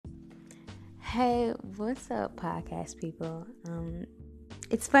Hey, what's up, podcast people?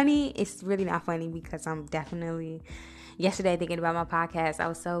 It's funny. It's really not funny because I'm definitely yesterday thinking about my podcast. I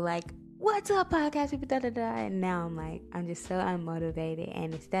was so like, "What's up, podcast people?" Da da da. And now I'm just so unmotivated.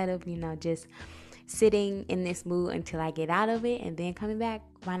 And instead of just sitting in this mood until I get out of it and then coming back,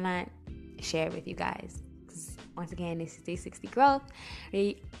 why not share it with you guys? 'Cause once again, this is 360 growth.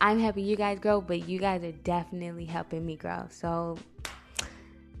 I'm helping you guys grow, but you guys are definitely helping me grow. So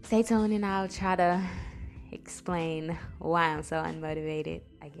stay tuned and I'll try to explain why I'm so unmotivated,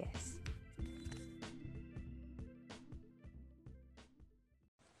 I guess.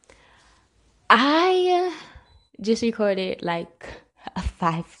 I just recorded like a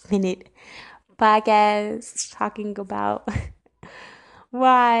 5-minute podcast talking about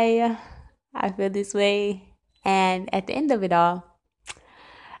why I feel this way. And at the end of it all,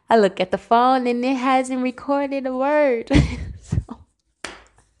 I look at the phone and it hasn't recorded a word. So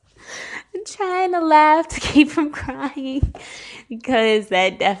I'm trying to laugh to keep from crying because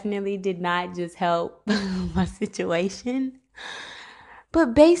that definitely did not just help my situation.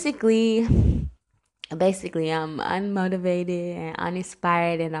 But basically I'm unmotivated and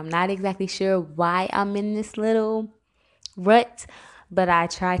uninspired, and I'm not exactly sure why I'm in this little rut, but I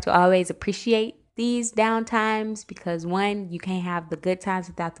try to always appreciate these down times because one, you can't have the good times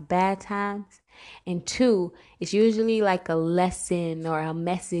without the bad times, and two, it's usually like a lesson or a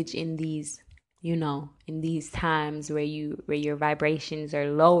message in these in these times where your vibrations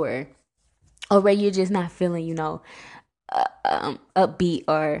are lower, or where you're just not feeling upbeat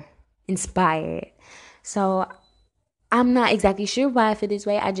or inspired. So I'm not exactly sure why I feel this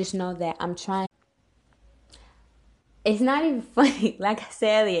way. I just know that I'm trying. It's not even funny. Like I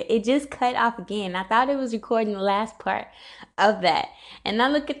said earlier, it just cut off again. I thought it was recording the last part of that. And I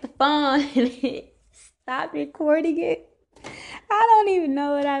look at the phone and it stopped recording it. I don't even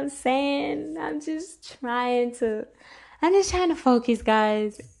know what I'm saying. I'm just trying to focus,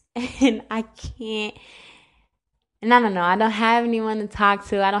 guys. And I can't. And I don't know. I don't have anyone to talk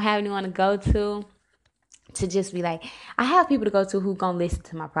to. I don't have anyone to go to just be like, I have people to go to who gonna listen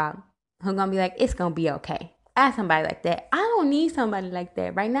to my problem, who gonna be like, it's gonna be okay. I have somebody like that. I don't need somebody like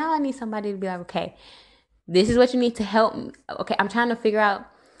that right now. I need somebody to be like, okay, this is what you need to help me. Okay, I'm trying to figure out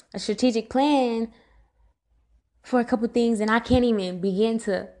a strategic plan for a couple things, and I can't even begin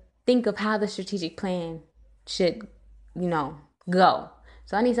to think of how the strategic plan should go.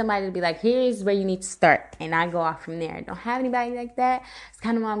 So I need somebody to be like, here's where you need to start. And I go off from there. I don't have anybody like that. It's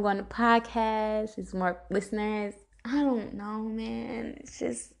kind of why I'm going to podcasts. It's more listeners. I don't know, man. It's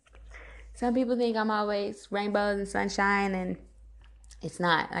just, some people think I'm always rainbows and sunshine, and it's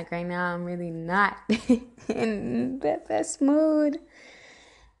not. Like right now, I'm really not in that best mood.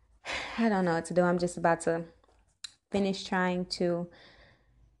 I don't know what to do. I'm just about to finish trying to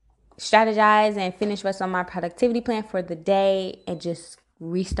strategize and finish what's on my productivity plan for the day and just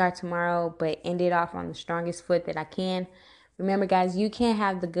restart tomorrow, but end it off on the strongest foot that I can. Remember, guys, you can't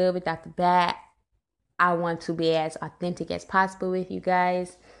have the good without the bad. I want to be as authentic as possible with you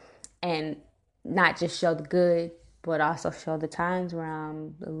guys and not just show the good, but also show the times where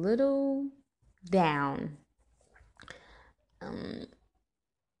I'm a little down.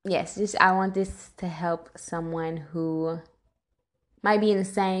 Yes, just I want this to help someone who might be in the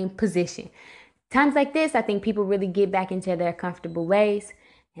same position. Times like this, I think people really get back into their comfortable ways.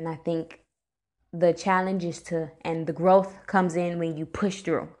 And I think the challenge is and the growth comes in when you push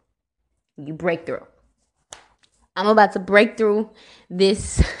through, you break through. I'm about to break through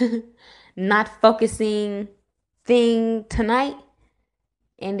this not focusing thing tonight,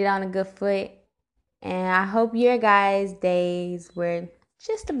 end it on a good foot. And I hope your guys' days were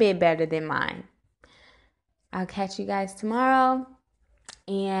just a bit better than mine. I'll catch you guys tomorrow.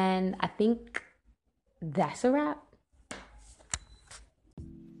 And I think that's a wrap.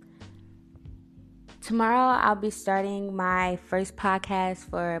 Tomorrow, I'll be starting my first podcast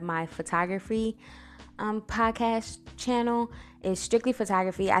for my photography podcast channel. It's strictly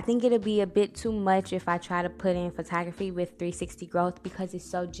photography. I think it'll be a bit too much if I try to put in photography with 360 growth because it's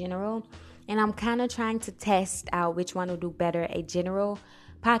so general. And I'm kind of trying to test out which one will do better, a general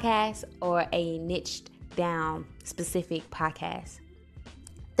podcast or a niched down specific podcast.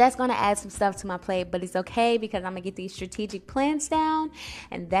 That's going to add some stuff to my plate, but it's okay because I'm going to get these strategic plans down,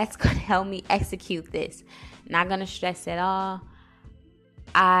 and that's going to help me execute this. Not going to stress at all.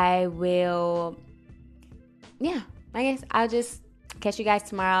 I guess I'll just catch you guys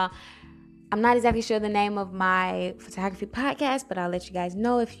tomorrow. I'm not exactly sure the name of my photography podcast, but I'll let you guys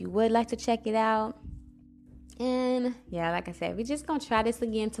know if you would like to check it out. And yeah, like I said, we're just going to try this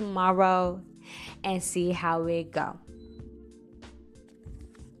again tomorrow and see how it go.